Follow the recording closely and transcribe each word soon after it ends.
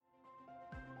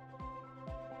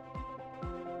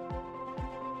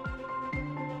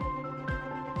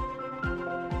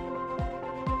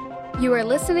You are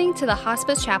listening to the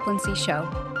Hospice Chaplaincy Show,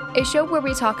 a show where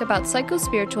we talk about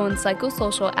psychospiritual and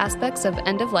psychosocial aspects of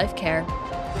end-of-life care.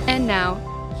 And now,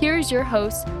 here is your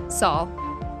host, Saul.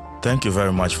 Thank you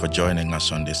very much for joining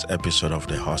us on this episode of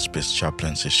the Hospice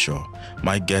Chaplaincy Show.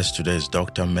 My guest today is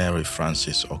Dr. Mary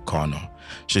Frances O'Connor.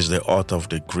 She's the author of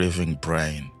The Grieving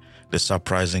Brain, The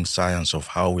Surprising Science of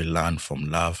How We Learn from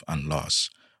Love and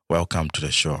Loss. Welcome to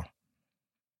the show.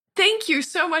 Thank you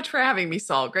so much for having me,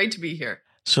 Saul. Great to be here.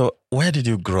 So, where did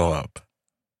you grow up?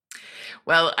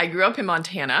 Well, I grew up in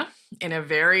Montana in a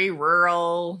very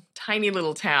rural, tiny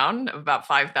little town of about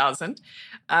 5,000,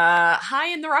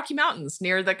 high in the Rocky Mountains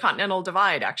near the Continental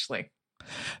Divide, actually.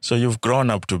 So you've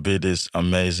grown up to be this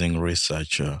amazing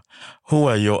researcher. Who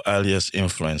were your earliest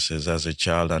influences as a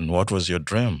child and what was your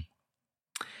dream?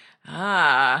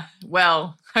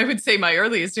 Well, I would say my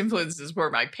earliest influences were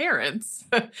my parents.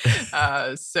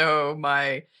 So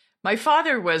my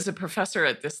father was a professor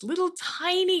at this little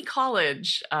tiny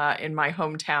college in my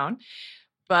hometown,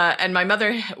 and my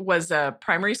mother was a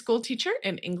primary school teacher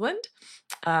in England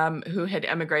who had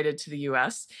emigrated to the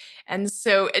U.S. And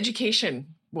so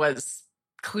education was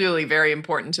clearly very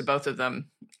important to both of them.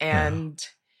 And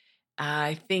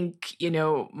I think,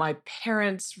 my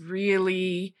parents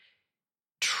really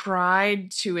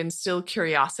tried to instill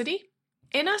curiosity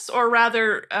in us, or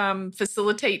rather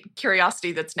facilitate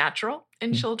curiosity that's natural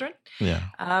in children. Yeah.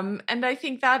 And I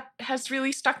think that has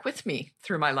really stuck with me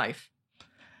through my life.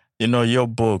 Your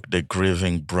book, The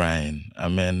Grieving Brain,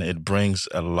 it brings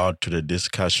a lot to the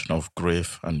discussion of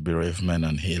grief and bereavement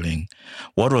and healing.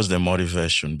 What was the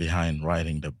motivation behind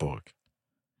writing the book?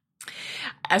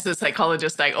 As a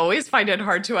psychologist, I always find it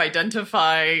hard to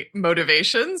identify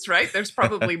motivations, right? There's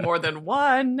probably more than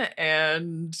one.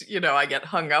 And, I get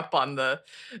hung up on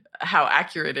how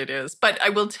accurate it is. But I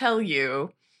will tell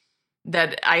you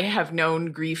that I have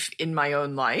known grief in my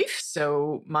own life.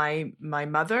 So my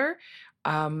mother,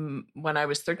 when I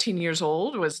was 13 years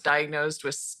old, was diagnosed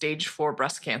with stage 4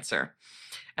 breast cancer.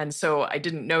 And so I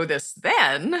didn't know this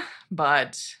then,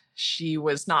 but she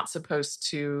was not supposed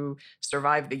to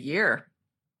survive the year.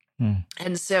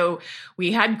 And so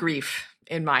we had grief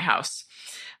in my house.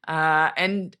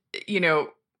 And,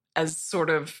 as sort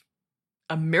of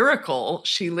a miracle,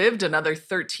 she lived another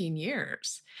 13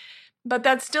 years. But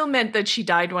that still meant that she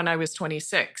died when I was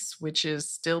 26, which is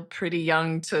still pretty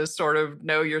young to sort of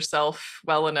know yourself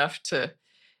well enough to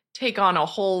take on a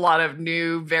whole lot of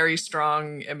new, very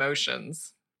strong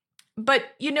emotions.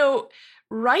 But,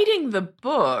 writing the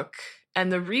book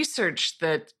and the research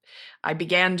that I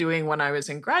began doing when I was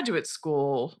in graduate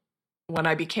school, when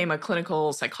I became a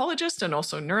clinical psychologist and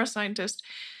also neuroscientist,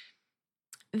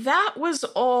 that was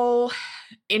all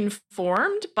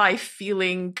informed by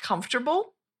feeling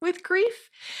comfortable with grief.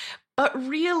 But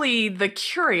really, the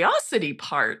curiosity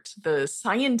part, the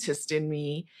scientist in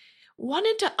me,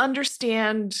 wanted to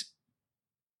understand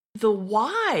the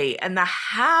why and the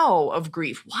how of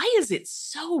grief. Why is it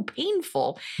so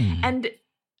painful? And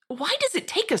why does it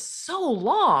take us so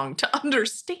long to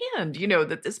understand,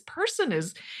 that this person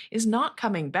is not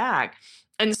coming back?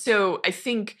 And so I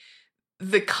think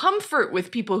the comfort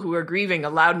with people who are grieving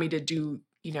allowed me to do,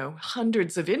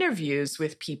 hundreds of interviews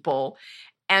with people,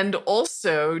 and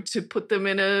also to put them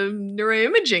in a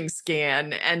neuroimaging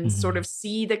scan and sort of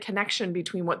see the connection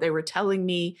between what they were telling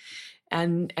me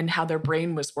and how their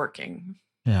brain was working.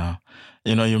 Yeah.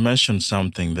 You mentioned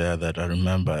something there that I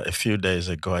remember. A few days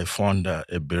ago, I found a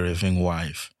bereaving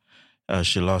wife.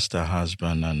 She lost her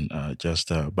husband and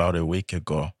just about a week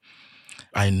ago.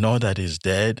 I know that he's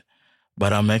dead,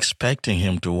 but I'm expecting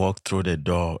him to walk through the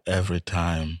door every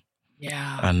time.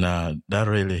 Yeah. And that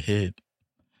really hit.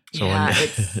 So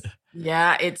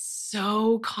it's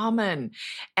so common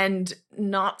and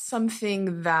not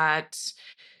something that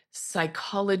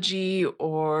psychology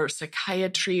or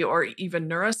psychiatry or even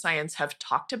neuroscience have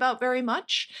talked about very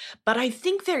much. But I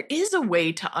think there is a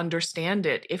way to understand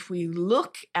it if we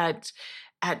look at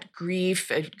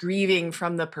grief, at grieving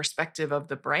from the perspective of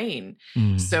the brain.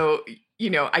 So,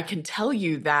 I can tell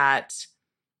you that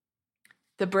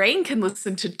the brain can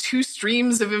listen to two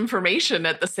streams of information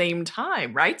at the same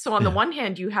time, right? So on the one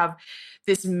hand, you have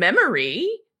this memory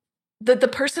that the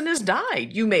person has died.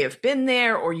 You may have been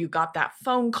there, or you got that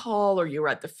phone call, or you were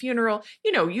at the funeral.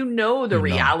 The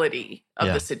reality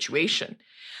of the situation.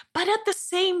 But at the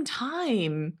same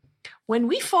time, when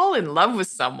we fall in love with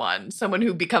someone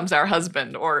who becomes our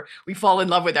husband, or we fall in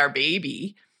love with our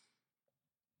baby,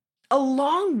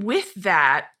 along with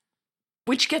that,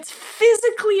 which gets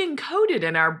physically encoded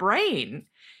in our brain,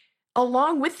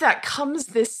 along with that comes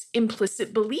this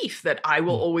implicit belief that I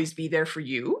will always be there for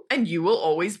you and you will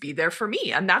always be there for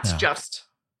me. And that's just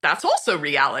that's also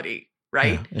reality,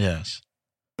 right? Yeah. Yes.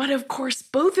 But of course,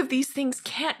 both of these things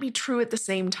can't be true at the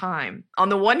same time. On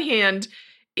the one hand,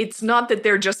 it's not that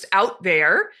they're just out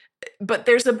there, but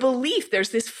there's a belief,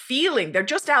 there's this feeling, they're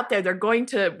just out there, they're going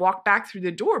to walk back through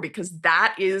the door because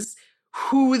that is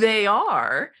who they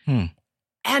are.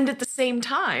 And at the same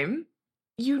time,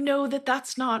 you know that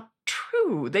that's not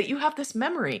true, that you have this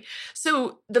memory.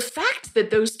 So the fact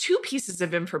that those two pieces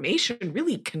of information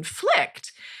really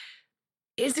conflict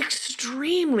is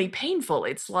extremely painful.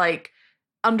 It's like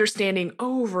understanding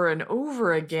over and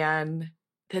over again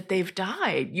that they've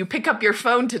died. You pick up your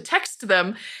phone to text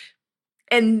them,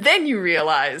 and then you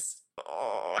realize,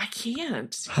 oh, I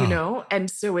can't, And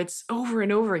so it's over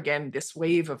and over again, this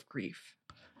wave of grief.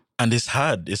 And it's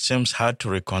hard. It seems hard to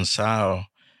reconcile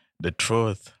the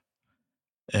truth,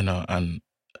 and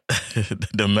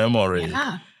the memory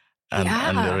and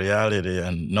the reality,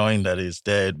 and knowing that he's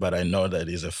dead, but I know that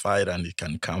he's a fighter and he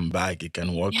can come back, he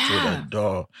can walk through that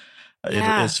door.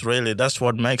 It's really, that's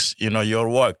what makes, your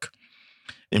work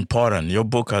important. Your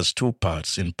book has two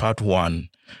parts. In part one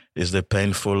is the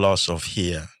painful loss of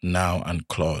here, now, and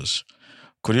close.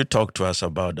 Could you talk to us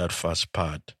about that first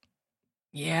part?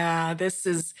 Yeah, this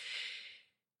is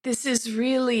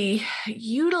really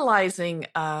utilizing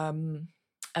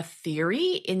a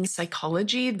theory in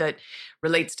psychology that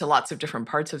relates to lots of different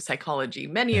parts of psychology.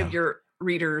 Many of your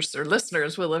readers or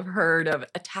listeners will have heard of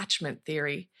attachment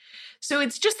theory. So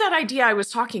it's just that idea I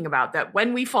was talking about, that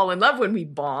when we fall in love, when we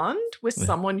bond with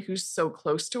someone who's so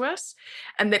close to us,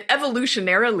 and that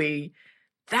evolutionarily,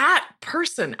 that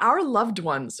person, our loved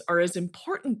ones, are as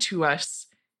important to us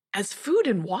as food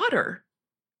and water.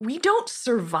 We don't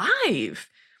survive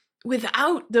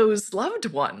without those loved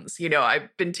ones.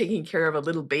 I've been taking care of a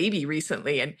little baby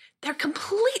recently, and they're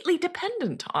completely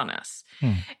dependent on us.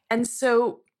 And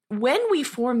so when we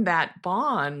form that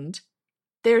bond,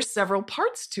 there's several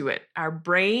parts to it. Our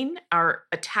brain, our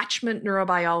attachment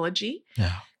neurobiology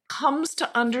comes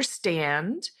to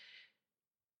understand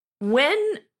when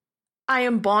I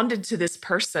am bonded to this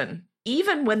person,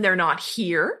 even when they're not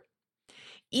here,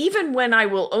 even when I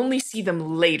will only see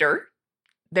them later,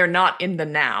 they're not in the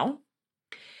now.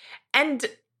 And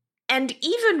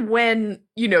even when,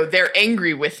 they're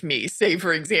angry with me, say,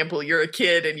 for example, you're a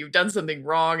kid and you've done something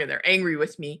wrong and they're angry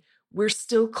with me, we're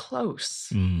still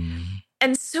close.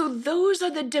 And so those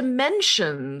are the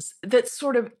dimensions that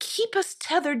sort of keep us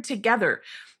tethered together.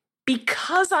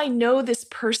 Because I know this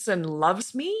person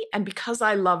loves me and because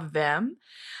I love them,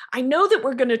 I know that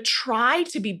we're going to try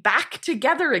to be back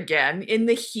together again in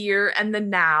the here and the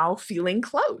now, feeling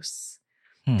close.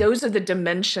 Those are the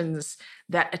dimensions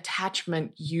that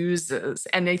attachment uses.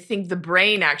 And I think the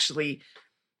brain actually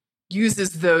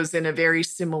uses those in a very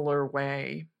similar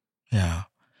way. Yeah.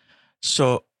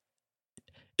 So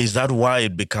is that why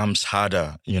it becomes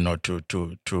harder,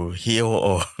 to heal,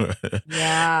 or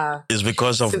it's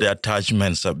because of the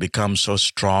attachments that become so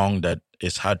strong that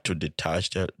it's hard to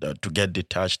get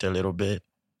detached a little bit?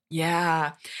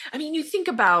 Yeah. I mean, you think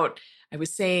about, I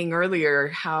was saying earlier,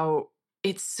 how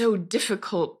it's so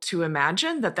difficult to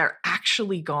imagine that they're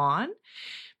actually gone.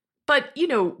 But,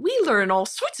 we learn all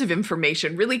sorts of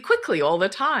information really quickly all the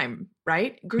time,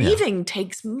 right? Grieving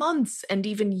takes months and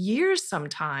even years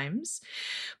sometimes.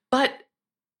 But,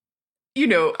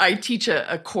 I teach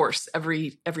a course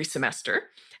every semester.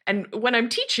 And when I'm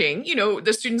teaching,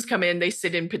 the students come in, they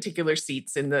sit in particular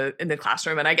seats in the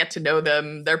classroom, and I get to know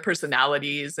them, their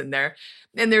personalities and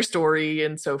their story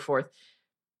and so forth.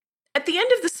 At the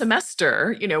end of the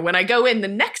semester, when I go in the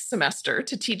next semester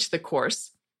to teach the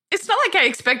course, it's not like I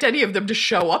expect any of them to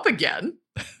show up again,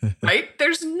 right?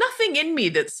 There's nothing in me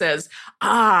that says,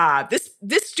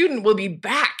 this student will be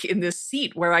back in this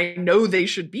seat where I know they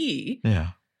should be.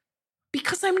 Yeah.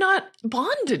 Because I'm not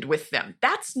bonded with them.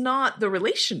 That's not the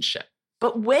relationship.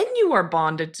 But when you are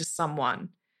bonded to someone,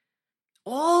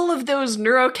 all of those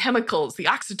neurochemicals, the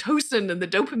oxytocin and the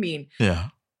dopamine,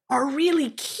 are really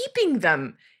keeping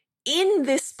them in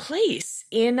this place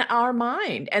in our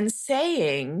mind and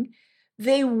saying,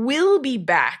 they will be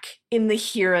back in the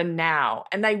here and now,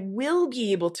 and I will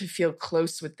be able to feel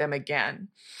close with them again.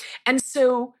 And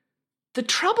so the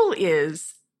trouble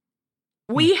is,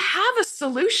 we have a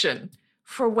solution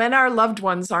for when our loved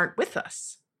ones aren't with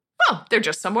us. Well, they're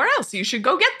just somewhere else. You should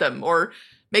go get them, or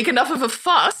make enough of a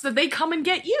fuss that they come and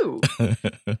get you.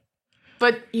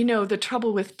 But, the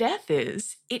trouble with death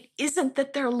is, it isn't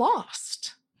that they're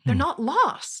lost. They're not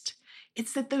lost.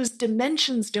 It's that those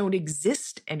dimensions don't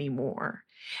exist anymore.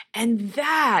 And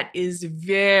that is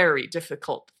very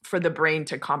difficult for the brain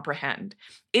to comprehend.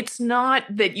 It's not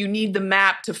that you need the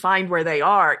map to find where they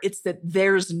are. It's that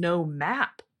there's no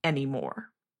map anymore.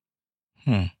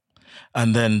 Hmm.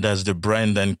 And then does the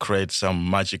brain then create some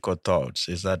magical thoughts?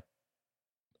 Is that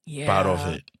part of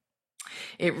Yeah, it?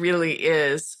 it really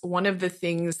is. One of the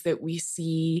things that we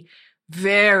see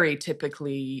very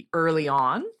typically early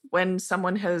on when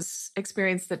someone has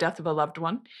experienced the death of a loved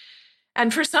one,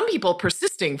 and for some people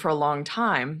persisting for a long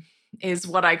time, is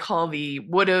what I call the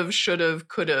would've, should've,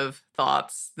 could've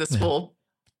thoughts. This Yeah. will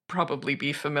probably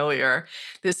be familiar.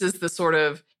 This is the sort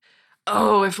of,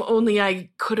 oh, if only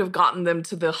I could have gotten them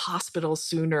to the hospital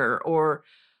sooner, or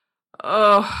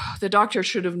oh, the doctor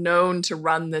should have known to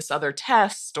run this other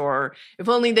test, or if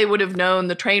only they would have known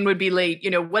the train would be late,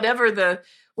 whatever the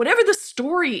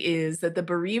story is that the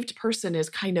bereaved person is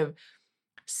kind of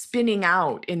spinning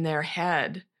out in their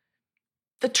head.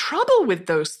 The trouble with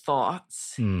those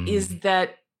thoughts is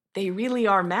that they really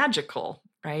are magical,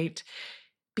 right?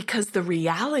 Because the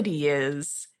reality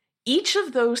is each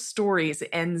of those stories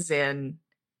ends in,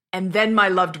 and then my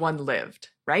loved one lived,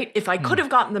 right? If I could have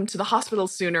gotten them to the hospital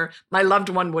sooner, my loved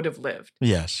one would have lived.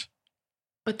 Yes.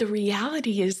 But the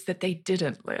reality is that they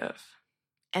didn't live.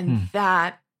 And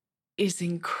that is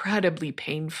incredibly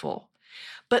painful.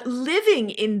 But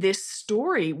living in this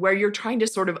story where you're trying to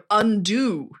sort of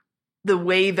undo the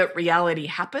way that reality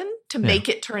happened to make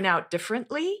it turn out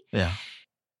differently,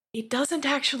 it doesn't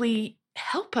actually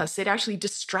help us. It actually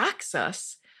distracts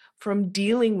us from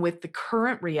dealing with the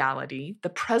current reality, the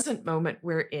present moment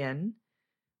we're in,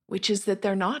 which is that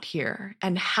they're not here.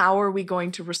 And how are we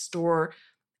going to restore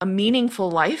a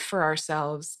meaningful life for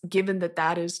ourselves, given that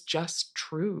that is just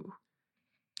true?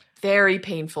 Very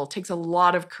painful. It takes a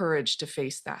lot of courage to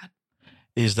face that.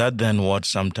 Is that then what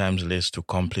sometimes leads to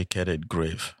complicated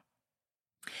grief?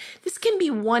 This can be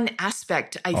one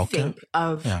aspect, I think,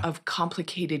 of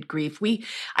complicated grief.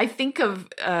 I think of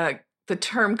the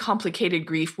term complicated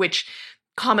grief, which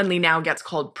commonly now gets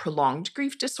called prolonged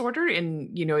grief disorder, and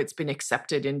it's been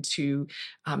accepted into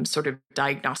sort of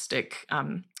diagnostic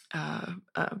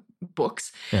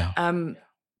books.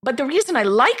 But the reason I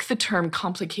like the term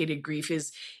complicated grief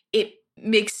is it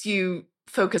makes you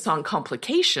focus on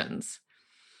complications,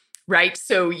 right?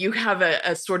 So you have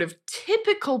a sort of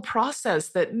typical process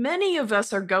that many of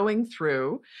us are going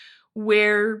through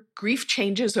where grief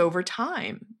changes over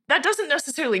time. That doesn't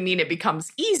necessarily mean it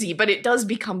becomes easy, but it does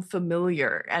become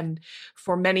familiar. And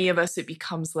for many of us, it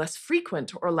becomes less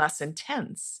frequent or less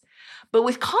intense. But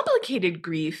with complicated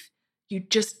grief, you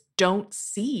just don't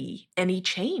see any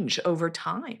change over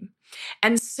time.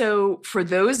 And so for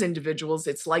those individuals,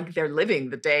 it's like they're living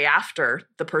the day after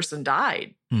the person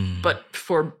died, but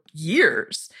for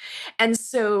years. And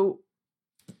so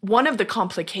one of the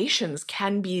complications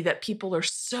can be that people are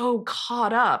so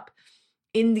caught up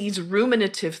in these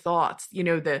ruminative thoughts,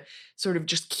 the sort of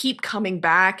just keep coming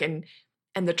back. And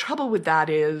the trouble with that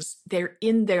is they're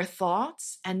in their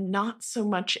thoughts and not so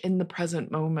much in the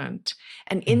present moment.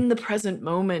 And in the present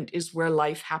moment is where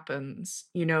life happens,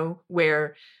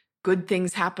 where good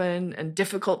things happen and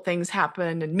difficult things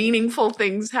happen and meaningful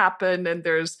things happen. And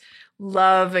there's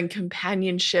love and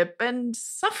companionship and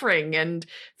suffering and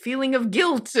feeling of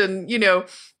guilt. And,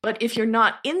 but if you're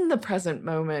not in the present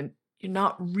moment, you're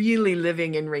not really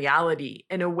living in reality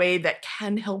in a way that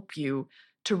can help you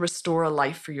to restore a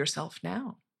life for yourself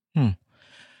now.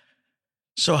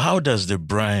 So how does the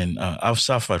brain, I've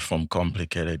suffered from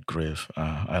complicated grief.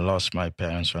 I lost my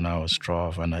parents when I was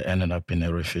 12 and I ended up in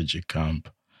a refugee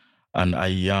camp. And I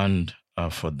yearned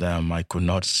for them. I could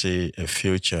not see a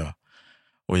future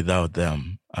without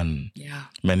them. And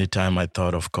many times I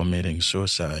thought of committing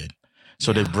suicide.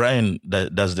 So the brain,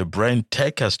 does the brain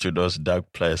take us to those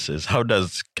dark places? How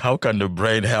can the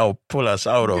brain help pull us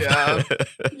out of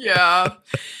that?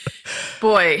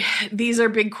 Boy, these are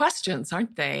big questions,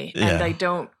 aren't they? And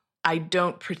I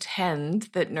don't pretend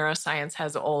that neuroscience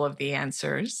has all of the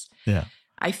answers.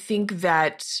 I think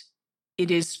that it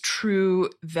is true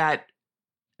that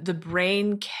the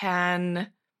brain can,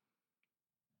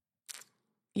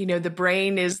 the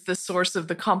brain is the source of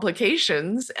the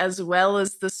complications as well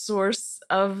as the source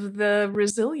of the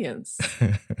resilience,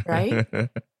 right?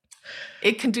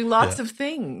 It can do lots of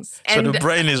things. So the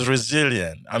brain is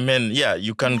resilient. I mean,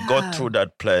 you can go through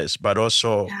that place, but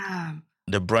also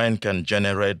the brain can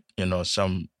generate,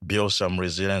 build some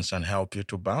resilience and help you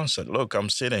to bounce it. Look, I'm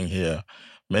sitting here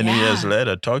many years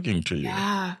later talking to you.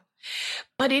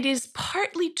 But it is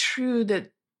partly true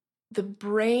that the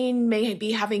brain may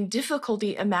be having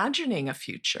difficulty imagining a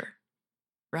future,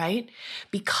 right?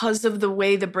 Because of the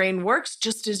way the brain works,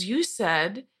 just as you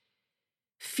said,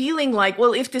 feeling like,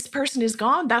 well, if this person is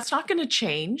gone, that's not going to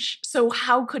change. So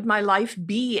how could my life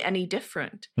be any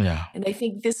different? And I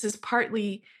think this is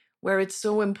partly where it's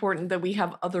so important that we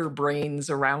have other brains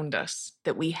around us,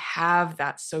 that we have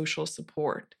that social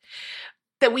support,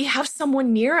 that we have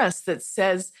someone near us that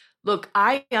says, look,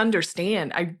 I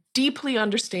understand. I deeply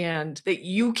understand that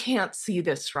you can't see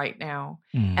this right now.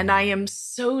 And I am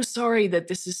so sorry that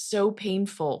this is so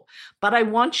painful, but I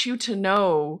want you to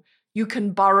know you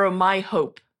can borrow my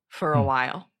hope for a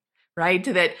while, right?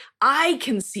 That I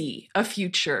can see a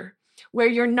future where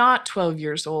you're not 12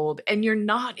 years old and you're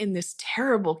not in this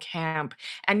terrible camp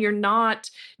and you're not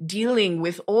dealing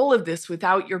with all of this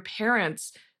without your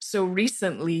parents so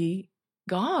recently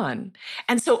gone.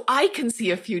 And so I can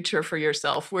see a future for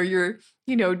yourself where you're,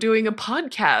 doing a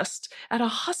podcast at a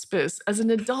hospice as an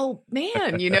adult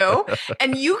man,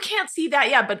 and you can't see that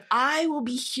yet, but I will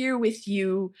be here with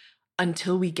you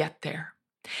until we get there.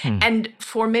 And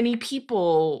for many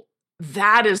people,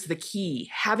 that is the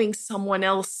key, having someone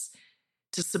else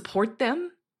to support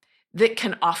them, that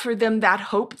can offer them that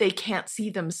hope they can't see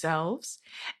themselves,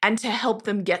 and to help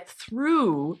them get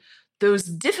through those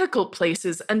difficult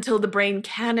places until the brain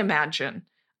can imagine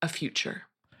a future.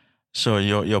 So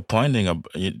you're pointing,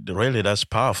 really that's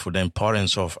powerful, the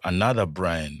importance of another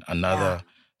brain, another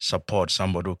support,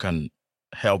 somebody who can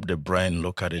help the brain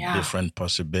look at a different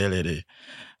possibility.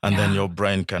 And then your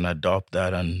brain can adopt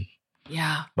that and,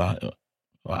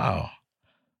 wow.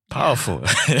 Powerful.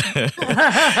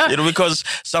 Because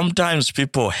sometimes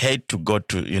people hate to go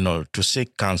to, to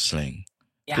seek counseling.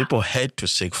 Yeah. People hate to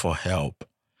seek for help.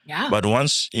 Yeah. But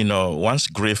once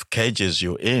grief cages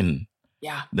you in,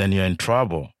 then you're in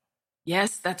trouble.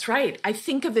 Yes, that's right. I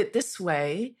think of it this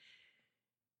way.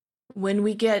 When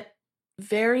we get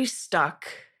very stuck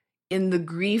in the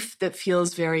grief that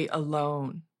feels very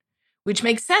alone, which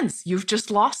makes sense. You've just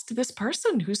lost this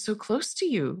person who's so close to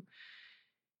you.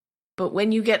 But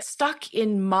when you get stuck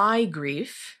in my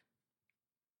grief,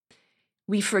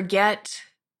 we forget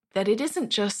that it isn't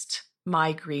just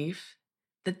my grief,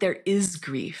 that there is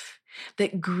grief,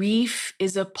 that grief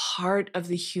is a part of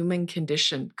the human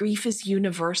condition. Grief is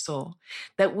universal,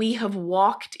 that we have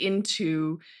walked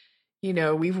into,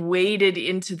 we've waded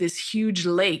into this huge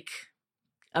lake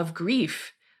of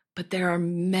grief, but there are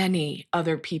many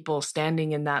other people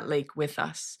standing in that lake with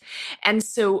us. And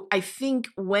so I think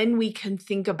when we can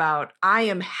think about, I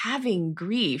am having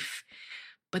grief,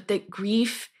 but that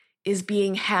grief is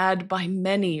being had by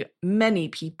many, many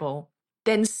people,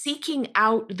 then seeking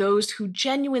out those who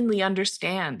genuinely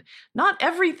understand. Not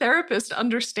every therapist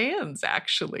understands,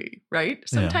 actually, right?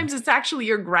 Sometimes it's actually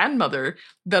your grandmother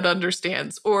that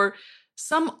understands, or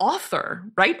some author,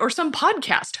 right? Or some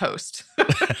podcast host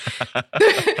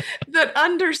that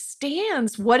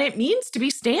understands what it means to be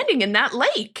standing in that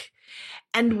lake.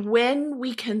 And when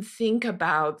we can think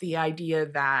about the idea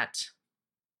that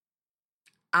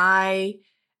I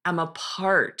am a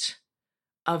part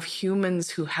of humans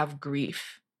who have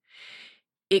grief,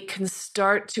 it can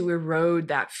start to erode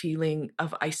that feeling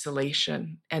of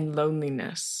isolation and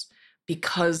loneliness,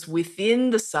 because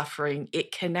within the suffering,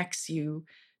 it connects you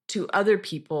to other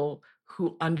people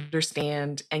who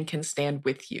understand and can stand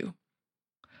with you.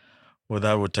 Well,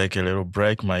 that will take a little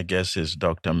break. My guest is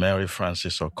Dr. Mary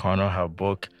Frances O'Connor. Her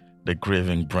book, The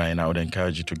Grieving Brain. I would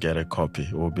encourage you to get a copy.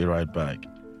 We'll be right back.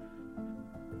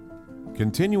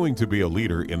 Continuing to be a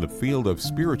leader in the field of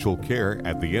spiritual care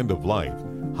at the end of life,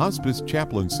 Hospice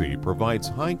Chaplaincy provides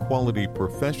high-quality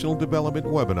professional development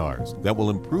webinars that will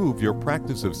improve your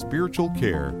practice of spiritual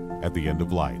care at the end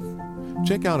of life.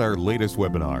 Check out our latest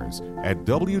webinars at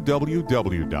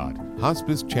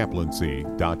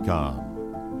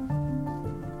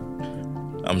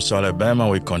www.hospicechaplaincy.com. I'm Saul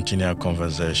Ebema. We continue our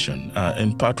conversation.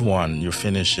 In part one, you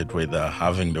finish it with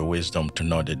having the wisdom to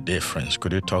know the difference.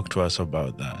 Could you talk to us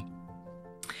about that?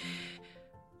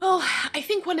 Well, I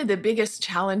think one of the biggest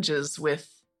challenges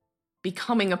with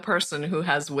becoming a person who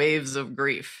has waves of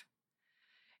grief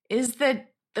is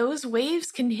that those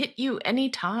waves can hit you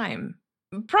anytime.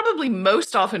 Probably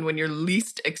most often when you're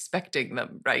least expecting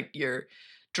them, right? You're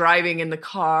driving in the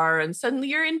car and suddenly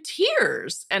you're in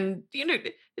tears. And,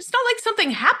 it's not like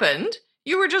something happened.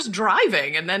 You were just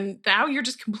driving and then now you're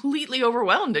just completely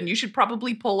overwhelmed and you should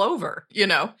probably pull over,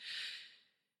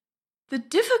 The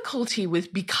difficulty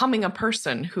with becoming a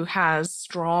person who has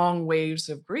strong waves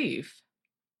of grief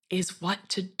is what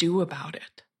to do about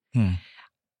it.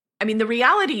 I mean, the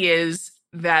reality is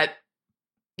that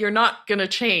you're not going to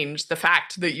change the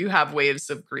fact that you have waves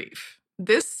of grief.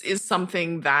 This is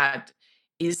something that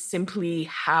is simply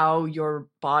how your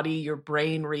body, your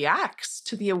brain reacts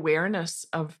to the awareness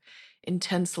of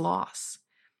intense loss.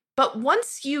 But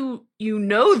once you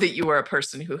know that you are a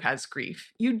person who has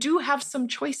grief, you do have some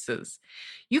choices.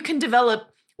 You can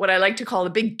develop what I like to call a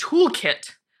big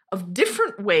toolkit of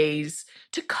different ways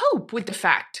to cope with the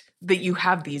fact that you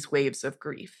have these waves of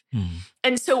grief.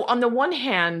 And so on the one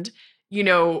hand,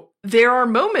 there are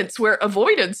moments where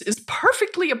avoidance is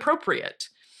perfectly appropriate.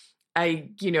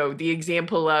 The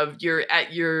example of you're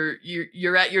at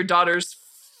your daughter's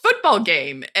football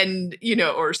game and,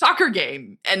 or soccer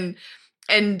game. And,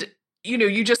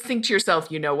 you just think to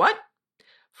yourself, you know what?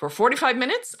 For 45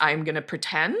 minutes, I'm going to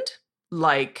pretend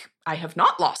like I have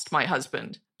not lost my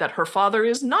husband, that her father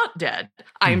is not dead.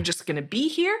 I'm just going to be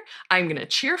here. I'm going to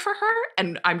cheer for her.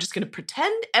 And I'm just going to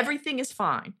pretend everything is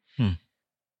fine.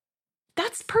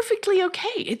 That's perfectly okay.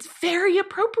 It's very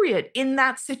appropriate in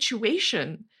that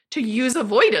situation to use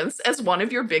avoidance as one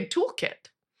of your big toolkit.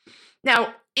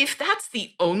 Now, if that's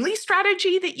the only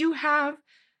strategy that you have,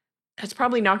 that's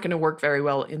probably not going to work very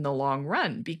well in the long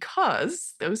run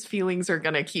because those feelings are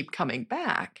going to keep coming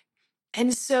back.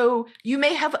 And so you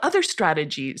may have other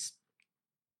strategies.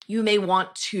 You may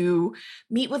want to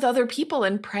meet with other people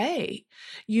and pray.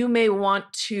 You may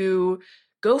want to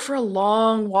go for a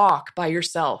long walk by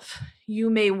yourself. You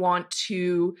may want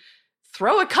to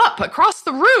throw a cup across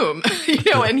the room,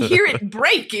 and hear it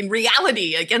break in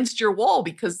reality against your wall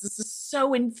because this is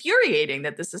so infuriating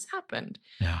that this has happened.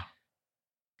 Yeah.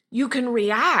 You can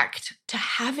react to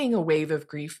having a wave of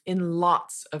grief in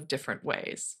lots of different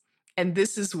ways. And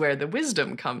this is where the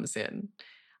wisdom comes in.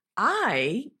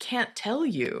 I can't tell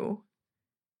you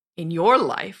in your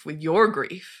life with your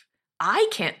grief, I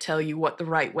can't tell you what the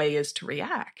right way is to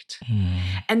react.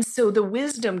 And so the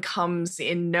wisdom comes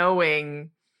in knowing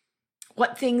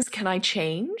what things can I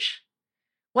change?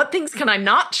 What things can I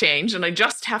not change? And I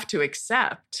just have to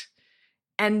accept.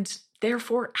 And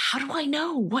therefore, how do I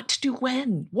know what to do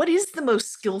when? What is the most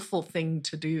skillful thing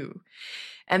to do?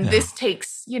 And this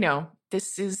takes,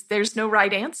 there's no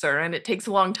right answer. And it takes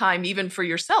a long time, even for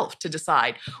yourself, to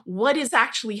decide what is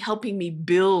actually helping me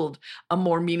build a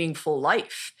more meaningful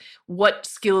life. What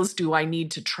skills do I need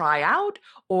to try out?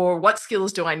 Or what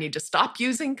skills do I need to stop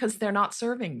using because they're not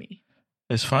serving me?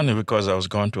 It's funny because I was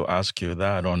going to ask you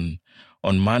that. On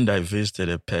Monday, I visited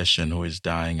a patient who is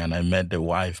dying, and I met the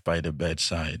wife by the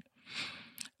bedside.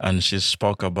 And she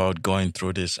spoke about going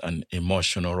through an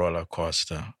emotional roller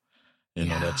coaster.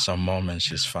 That some moments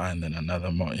she's fine, and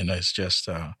another moment, it's just,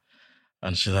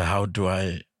 and she's like, how do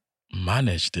I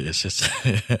manage this?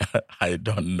 I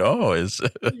don't know.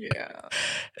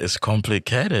 It's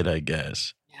complicated, I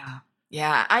guess.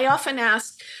 Yeah. I often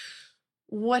ask,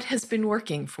 what has been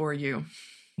working for you?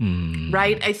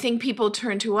 Right? I think people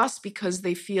turn to us because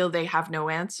they feel they have no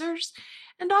answers.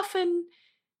 And often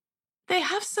they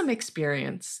have some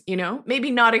experience,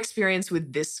 maybe not experience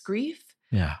with this grief,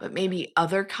 but maybe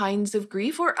other kinds of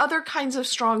grief or other kinds of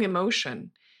strong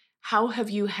emotion. How have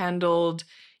you handled,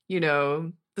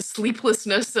 the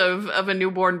sleeplessness of a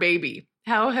newborn baby?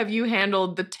 How have you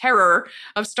handled the terror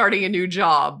of starting a new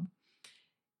job?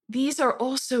 These are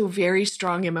also very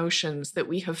strong emotions that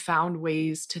we have found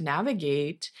ways to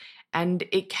navigate. And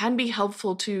it can be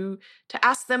helpful to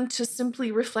ask them to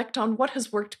simply reflect on what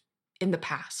has worked in the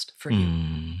past for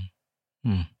you.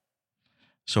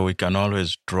 So we can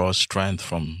always draw strength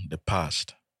from the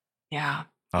past. Yeah.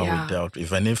 How we dealt,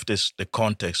 even if the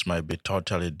context might be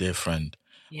totally different,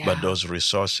 but those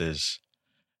resources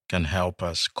can help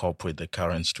us cope with the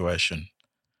current situation.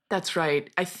 That's right.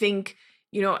 I think,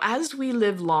 as we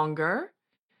live longer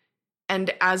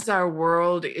and as our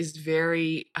world is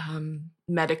very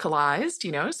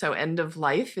medicalized, so end of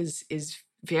life is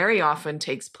very often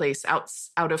takes place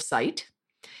out of sight.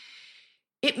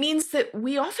 It means that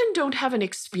we often don't have an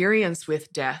experience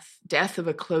with death of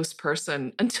a close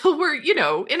person until we're,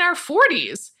 in our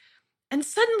 40s. And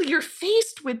suddenly you're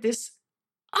faced with this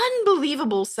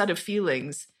unbelievable set of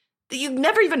feelings that you've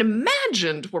never even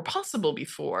imagined were possible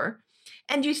before.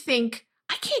 And you think,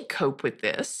 I can't cope with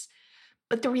this.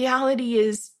 But the reality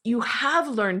is you have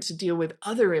learned to deal with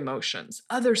other emotions,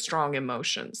 other strong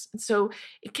emotions. And so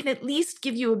it can at least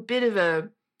give you a bit of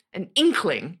an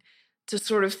inkling to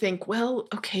sort of think, well,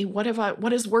 okay, what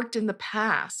has worked in the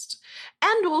past?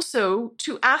 And also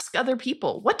to ask other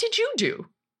people, what did you do?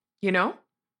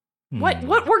 What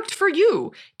worked for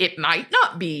you? It might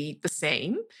not be the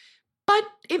same, but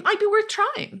it might be worth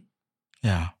trying.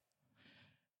 Yeah.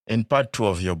 In part 2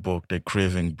 of your book, The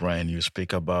Grieving Brain, you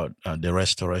speak about the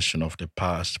restoration of the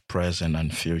past, present,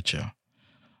 and future.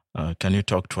 Can you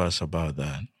talk to us about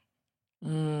that?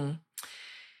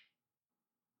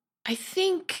 I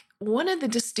think one of the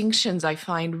distinctions I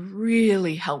find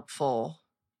really helpful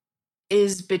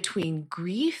is between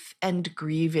grief and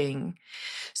grieving.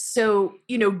 So,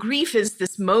 grief is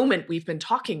this moment we've been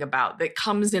talking about that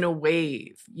comes in a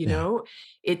wave,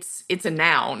 it's a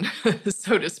noun,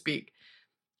 so to speak.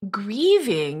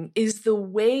 Grieving is the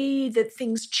way that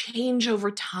things change over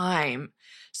time.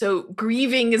 So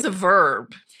grieving is a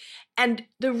verb. And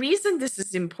the reason this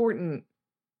is important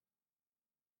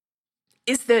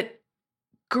is that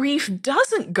grief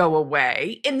doesn't go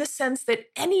away in the sense that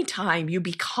anytime you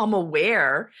become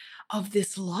aware of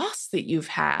this loss that you've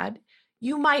had,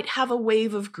 you might have a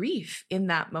wave of grief in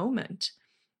that moment.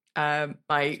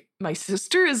 My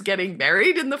sister is getting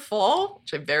married in the fall,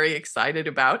 which I'm very excited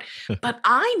about. But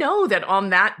I know that on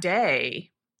that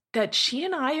day that she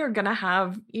and I are going to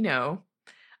have,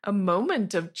 a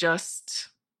moment of just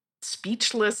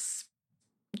speechless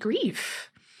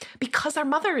grief because our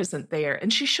mother isn't there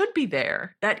and she should be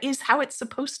there. That is how it's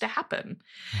supposed to happen.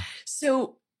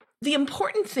 So the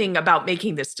important thing about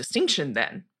making this distinction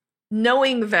then,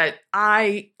 knowing that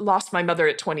I lost my mother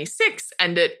at 26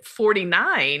 and at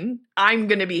 49, I'm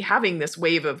going to be having this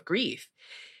wave of grief.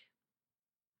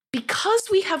 Because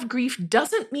we have grief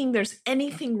doesn't mean there's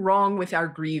anything wrong with our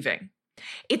grieving.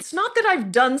 It's not that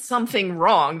I've done something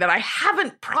wrong, that I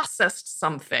haven't processed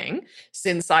something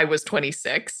since I was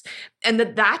 26, and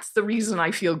that's the reason I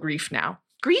feel grief now.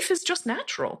 Grief is just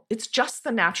natural. It's just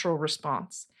the natural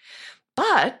response.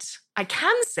 But I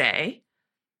can say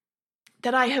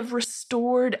that I have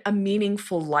restored a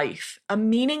meaningful life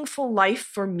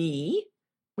for me,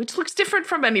 which looks different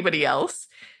from anybody else,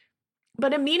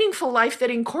 but a meaningful life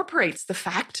that incorporates the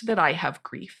fact that I have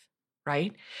grief,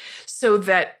 right? So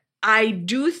that I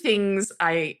do things,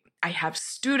 I have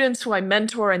students who I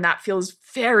mentor, and that feels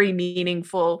very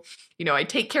meaningful. I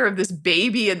take care of this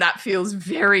baby, and that feels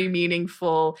very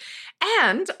meaningful.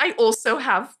 And I also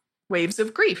have waves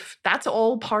of grief. That's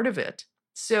all part of it.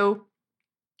 So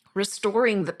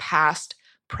restoring the past,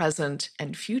 present,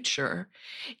 and future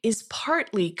is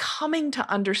partly coming to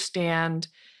understand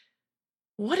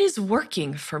what is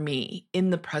working for me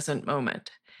in the present moment.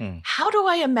 How do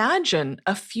I imagine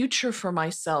a future for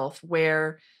myself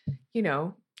where,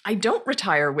 I don't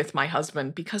retire with my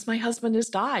husband because my husband has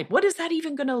died? What is that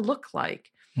even going to look like?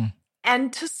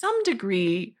 And to some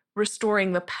degree,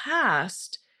 restoring the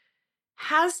past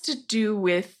has to do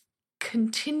with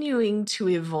continuing to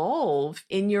evolve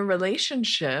in your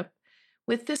relationship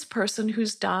with this person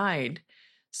who's died.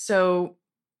 So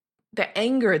the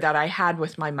anger that I had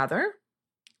with my mother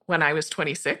when I was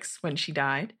 26, when she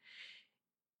died,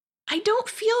 I don't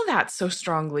feel that so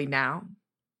strongly now.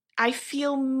 I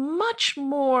feel much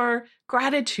more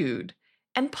gratitude.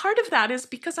 And part of that is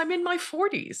because I'm in my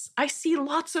 40s. I see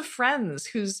lots of friends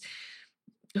who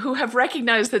have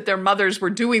recognized that their mothers were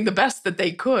doing the best that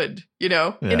they could, in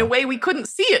a way we couldn't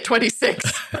see at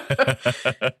 26.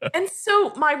 And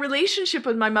so my relationship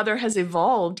with my mother has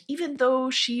evolved, even though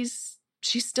she's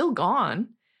still gone.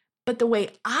 But the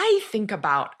way I think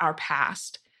about our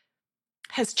past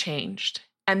has changed.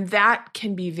 And that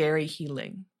can be very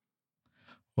healing.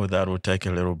 With that, we'll take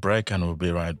a little break and we'll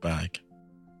be right back.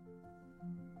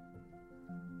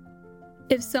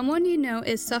 If someone you know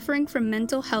is suffering from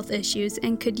mental health issues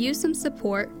and could use some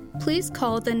support, please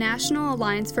call the National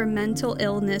Alliance for Mental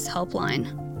Illness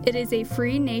Helpline. It is a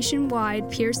free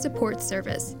nationwide peer support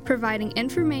service, providing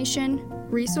information,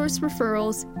 resource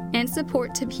referrals, and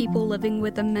support to people living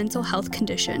with a mental health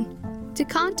condition. To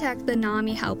contact the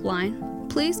NAMI helpline,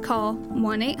 please call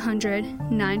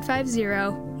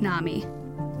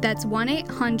 1-800-950-NAMI. That's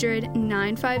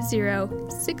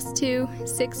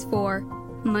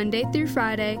 1-800-950-6264, Monday through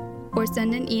Friday, or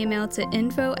send an email to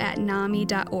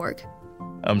info@nami.org.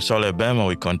 I'm Sole Bema.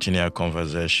 We continue our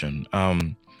conversation.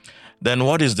 Then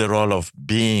what is the role of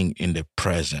being in the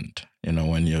present,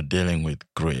 when you're dealing with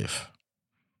grief?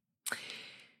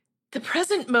 The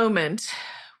present moment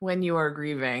when you are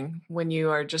grieving, when you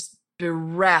are just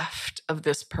bereft of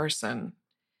this person,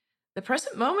 the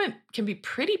present moment can be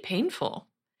pretty painful.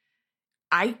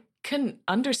 I can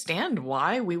understand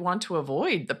why we want to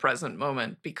avoid the present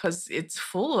moment because it's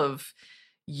full of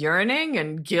yearning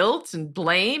and guilt and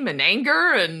blame and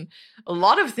anger and a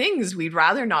lot of things we'd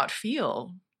rather not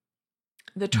feel.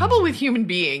 The trouble with human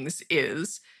beings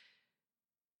is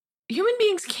human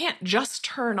beings can't just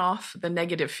turn off the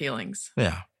negative feelings.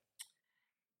 Yeah.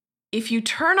 If you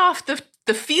turn off the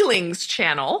feelings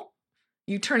channel,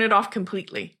 you turn it off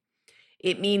completely.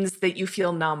 It means that you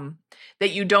feel numb, that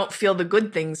you don't feel the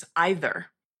good things either,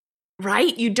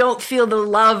 right? You don't feel the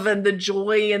love and the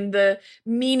joy and the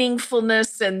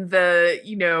meaningfulness and the,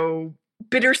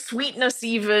 bittersweetness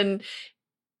even.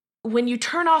 when you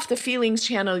turn off the feelings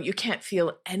channel, you can't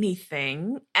feel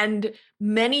anything. And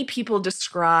many people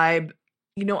describe,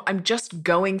 I'm just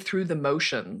going through the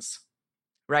motions,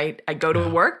 right? I go to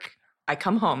work, I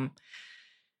come home,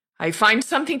 I find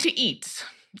something to eat,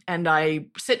 and I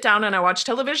sit down and I watch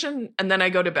television, and then I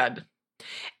go to bed.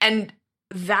 And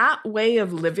that way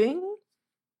of living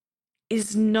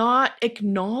is not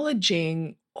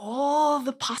acknowledging all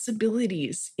the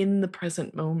possibilities in the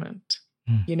present moment,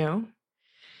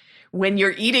 When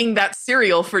you're eating that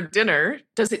cereal for dinner,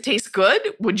 does it taste good?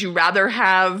 Would you rather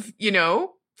have,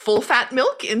 full fat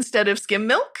milk instead of skim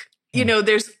milk?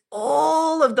 There's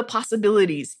all of the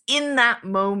possibilities in that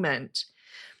moment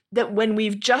that when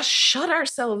we've just shut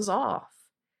ourselves off,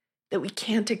 that we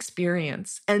can't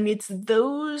experience. And it's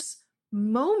those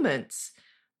moments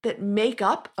that make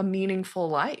up a meaningful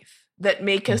life, that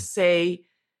make us say,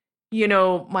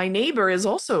 my neighbor is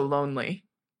also lonely,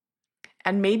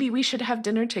 and maybe we should have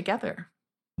dinner together.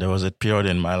 There was a period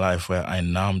in my life where I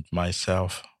numbed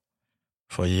myself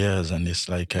for years, and it's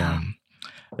like a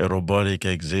robotic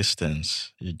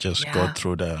existence. You just go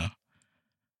through the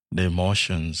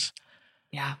emotions.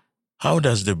 Yeah. How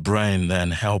does the brain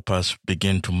then help us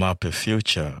begin to map a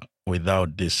future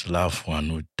without this loved one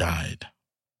who died?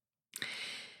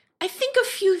 I think a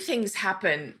few things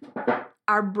happen.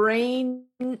 Our brain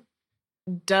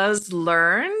does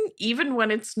learn even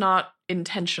when it's not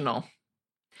intentional.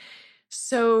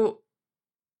 So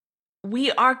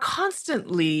we are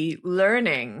constantly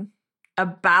learning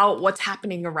about what's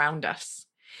happening around us.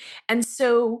 And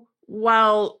so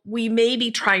while we may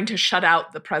be trying to shut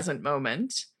out the present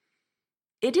moment,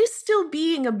 it is still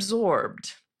being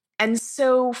absorbed. And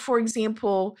so, for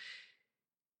example,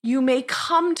 you may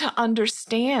come to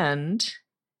understand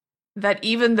that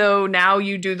even though now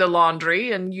you do the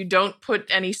laundry and you don't put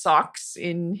any socks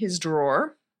in his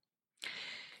drawer,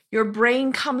 your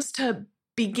brain comes to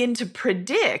begin to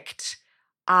predict,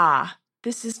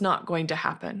 this is not going to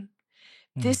happen.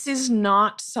 This is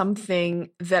not something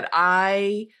that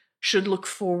I should look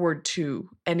forward to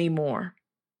anymore.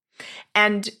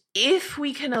 And if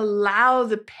we can allow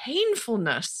the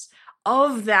painfulness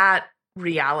of that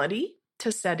reality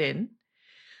to set in,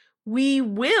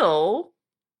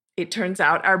 it turns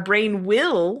out, our brain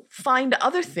will find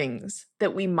other things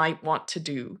that we might want to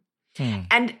do.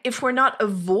 And if we're not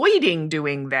avoiding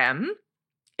doing them,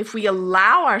 if we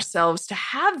allow ourselves to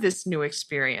have this new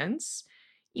experience,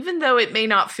 even though it may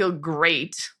not feel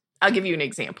great, I'll give you an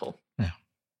example. Yeah.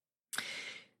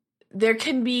 There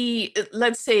can be,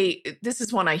 let's say, this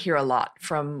is one I hear a lot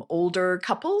from older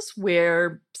couples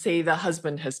where, say, the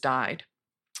husband has died.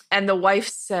 And the wife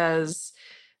says,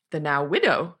 the now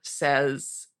widow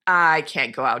says, I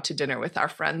can't go out to dinner with our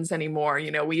friends anymore.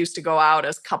 We used to go out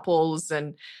as couples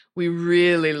and we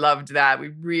really loved that. We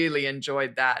really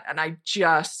enjoyed that. And I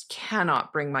just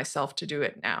cannot bring myself to do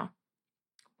it now.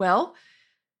 Well,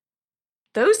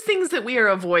 those things that we are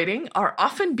avoiding are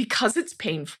often because it's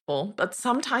painful, but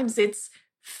sometimes it's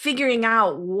figuring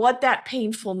out what that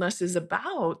painfulness is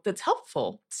about that's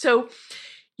helpful. So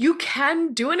you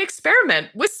can do an experiment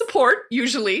with support,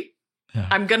 usually. Yeah.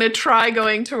 I'm going to try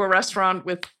going to a restaurant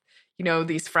with,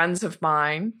 these friends of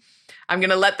mine. I'm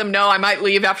going to let them know I might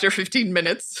leave after 15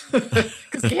 minutes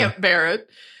because I can't bear it.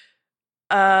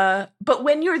 But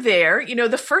when you're there,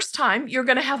 the first time you're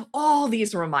going to have all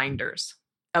these reminders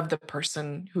of the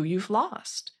person who you've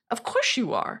lost. Of course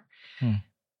you are.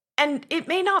 And it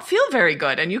may not feel very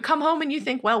good. And you come home and you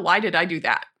think, well, why did I do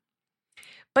that?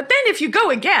 But then if you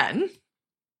go again,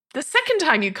 the second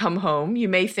time you come home, you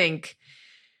may think,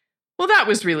 well, that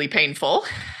was really painful.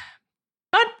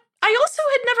 But I also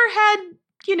had never had,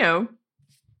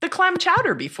 the clam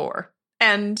chowder before.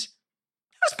 And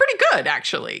it was pretty good,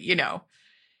 actually,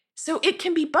 So it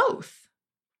can be both.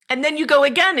 And then you go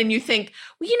again and you think,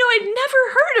 well, I'd never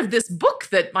heard of this book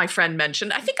that my friend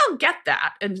mentioned. I think I'll get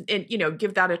that and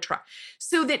give that a try.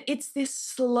 So that it's this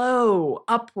slow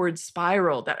upward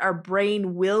spiral that our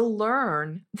brain will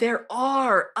learn there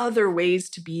are other ways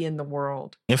to be in the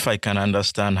world. If I can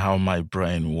understand how my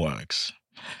brain works,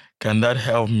 can that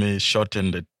help me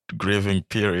shorten the grieving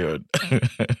period?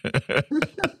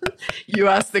 You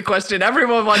asked the question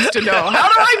everyone wants to know. How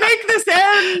do I make this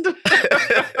end?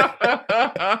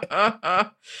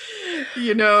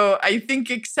 I think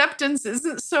acceptance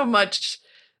isn't so much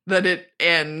that it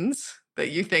ends, that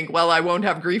you think, well, I won't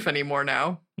have grief anymore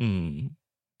now.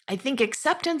 I think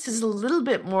acceptance is a little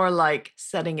bit more like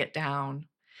setting it down,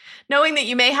 knowing that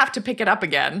you may have to pick it up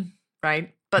again,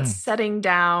 right? But setting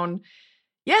down,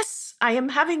 yes, I am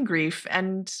having grief,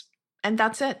 and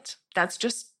that's it. That's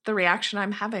just the reaction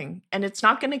I'm having. And it's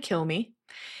not going to kill me.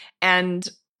 And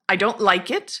I don't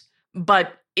like it,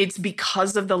 but it's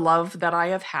because of the love that I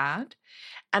have had.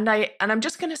 And I'm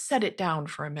just going to set it down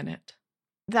for a minute.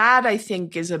 That, I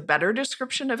think, is a better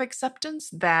description of acceptance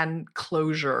than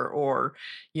closure or,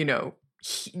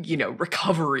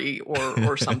 recovery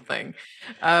or something,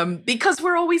 because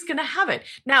we're always going to have it.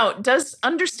 Now, does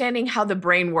understanding how the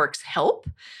brain works help?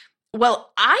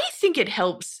 Well, I think it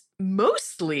helps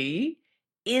mostly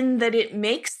in that it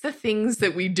makes the things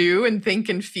that we do and think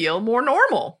and feel more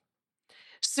normal.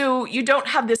 So you don't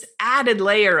have this added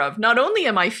layer of, not only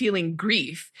am I feeling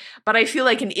grief, but I feel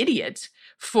like an idiot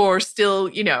for still,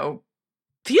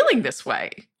 feeling this way.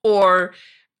 Or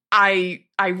I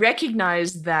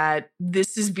recognize that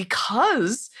this is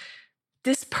because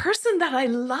this person that I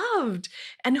loved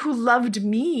and who loved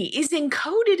me is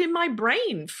encoded in my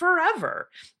brain forever.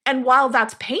 And while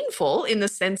that's painful in the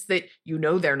sense that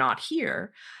they're not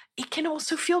here, it can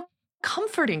also feel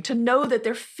comforting to know that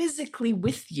they're physically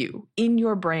with you in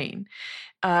your brain.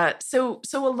 So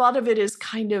a lot of it is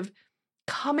kind of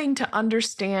coming to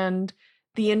understand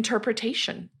the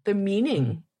interpretation, the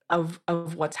meaning of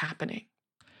what's happening.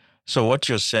 So what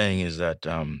you're saying is that,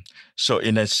 so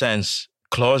in a sense,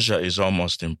 closure is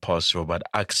almost impossible, but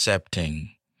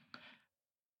accepting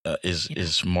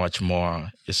is much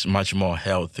more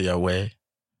healthier way.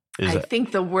 I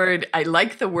like the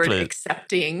word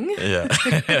accepting. Yeah.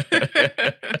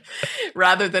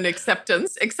 Rather than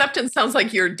acceptance. Acceptance sounds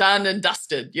like you're done and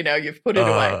dusted, you've put it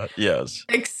away. Yes.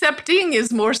 Accepting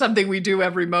is more something we do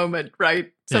every moment,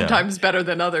 right? Sometimes better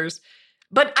than others.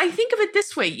 But I think of it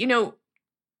this way,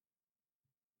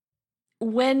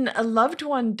 when a loved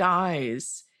one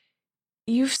dies,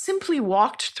 you've simply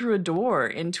walked through a door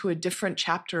into a different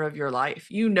chapter of your life.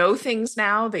 You know things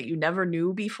now that you never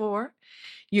knew before.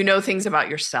 You know things about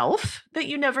yourself that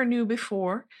you never knew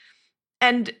before.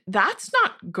 And that's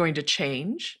not going to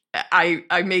change. I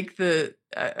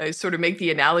sort of make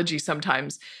the analogy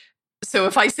sometimes. So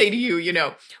if I say to you,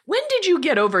 when did you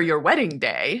get over your wedding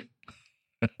day?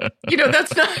 That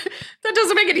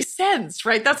doesn't make any sense,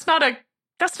 right? That's not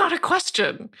a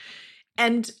question.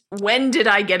 And when did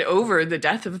I get over the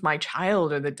death of my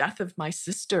child or the death of my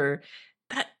sister?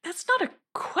 That's not a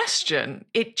question.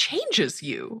 It changes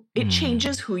you. It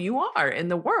changes who you are in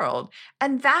the world.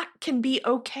 And that can be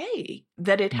okay,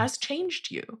 that it has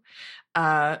changed you.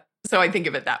 So I think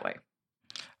of it that way.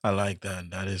 I like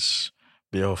that. That is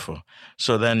beautiful.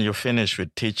 So then you finish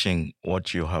with teaching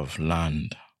what you have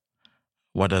learned.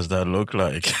 What does that look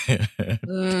like?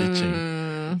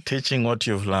 Teaching what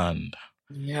you've learned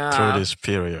through this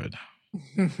period.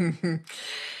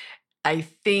 I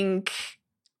think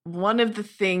one of the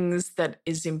things that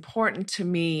is important to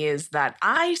me is that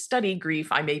I study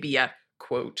grief. I may be a,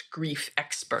 quote, grief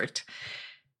expert,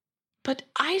 but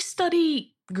I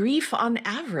study grief on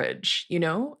average.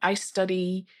 I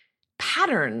study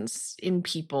patterns in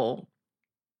people,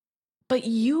 but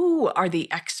you are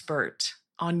the expert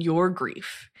on your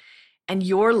grief and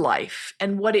your life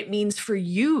and what it means for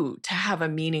you to have a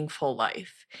meaningful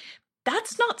life.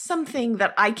 That's not something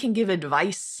that I can give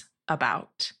advice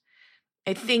about.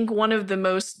 I think one of the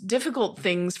most difficult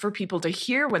things for people to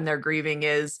hear when they're grieving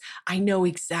is, I know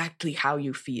exactly how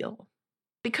you feel.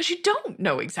 Because you don't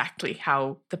know exactly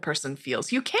how the person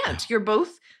feels. You can't. You're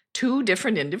both two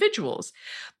different individuals.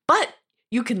 But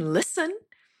you can listen.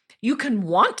 You can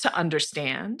want to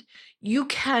understand. You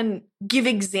can give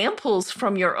examples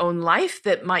from your own life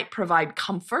that might provide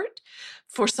comfort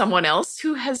for someone else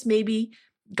who has maybe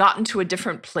gotten to a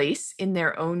different place in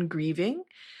their own grieving.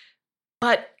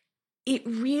 But it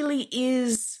really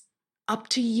is up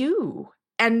to you.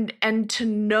 And to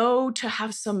know, to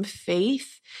have some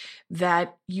faith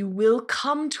that you will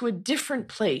come to a different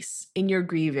place in your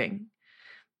grieving.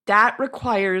 That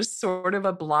requires sort of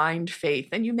a blind faith.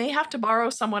 And you may have to borrow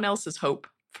someone else's hope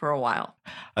for a while.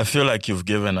 I feel like you've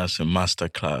given us a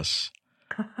masterclass.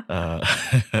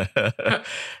 That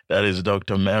is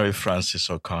Dr. Mary Frances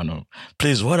O'Connell.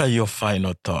 Please, what are your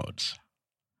final thoughts?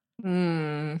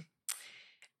 I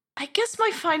guess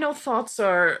my final thoughts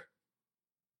are,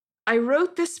 I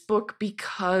wrote this book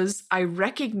because I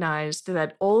recognized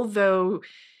that although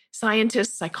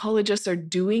scientists, psychologists are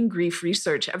doing grief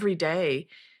research every day,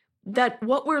 that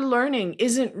what we're learning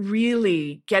isn't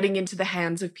really getting into the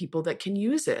hands of people that can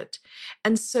use it.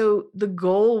 And so the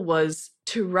goal was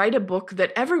to write a book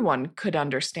that everyone could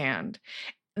understand,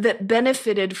 that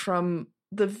benefited from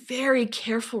the very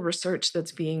careful research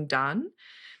that's being done,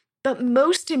 but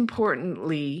most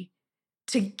importantly,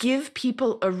 to give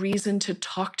people a reason to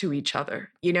talk to each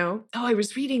other. I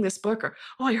was reading this book, or,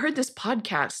 I heard this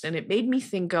podcast and it made me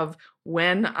think of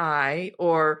when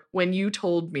or when you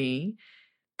told me.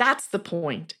 That's the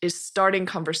point, is starting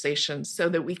conversations so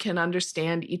that we can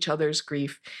understand each other's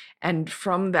grief and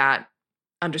from that,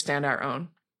 understand our own.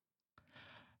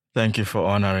 Thank you for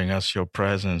honoring us, your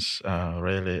presence.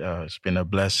 Really, it's been a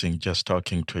blessing just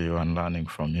talking to you and learning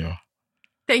from you.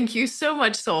 Thank you so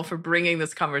much, Sol, for bringing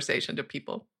this conversation to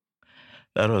people.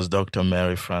 That was Dr.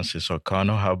 Mary Frances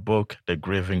O'Connor. Her book, The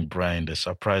Grieving Brain, The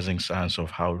Surprising Science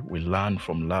of How We Learn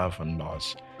from Love and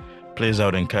Loss. Please, I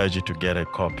would encourage you to get a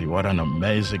copy. What an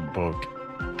amazing book.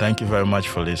 Thank you very much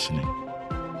for listening.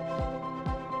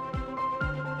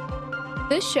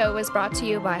 This show was brought to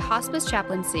you by Hospice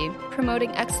Chaplaincy,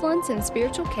 promoting excellence in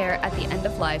spiritual care at the end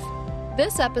of life.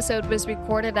 This episode was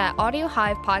recorded at Audio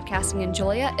Hive Podcasting in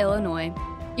Joliet, Illinois.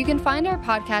 You can find our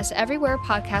podcast everywhere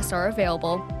podcasts are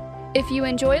available. If you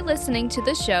enjoy listening to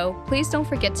the show, please don't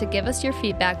forget to give us your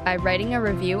feedback by writing a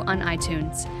review on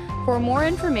iTunes. For more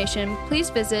information,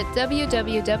 please visit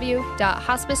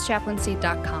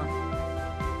www.hospicechaplaincy.com.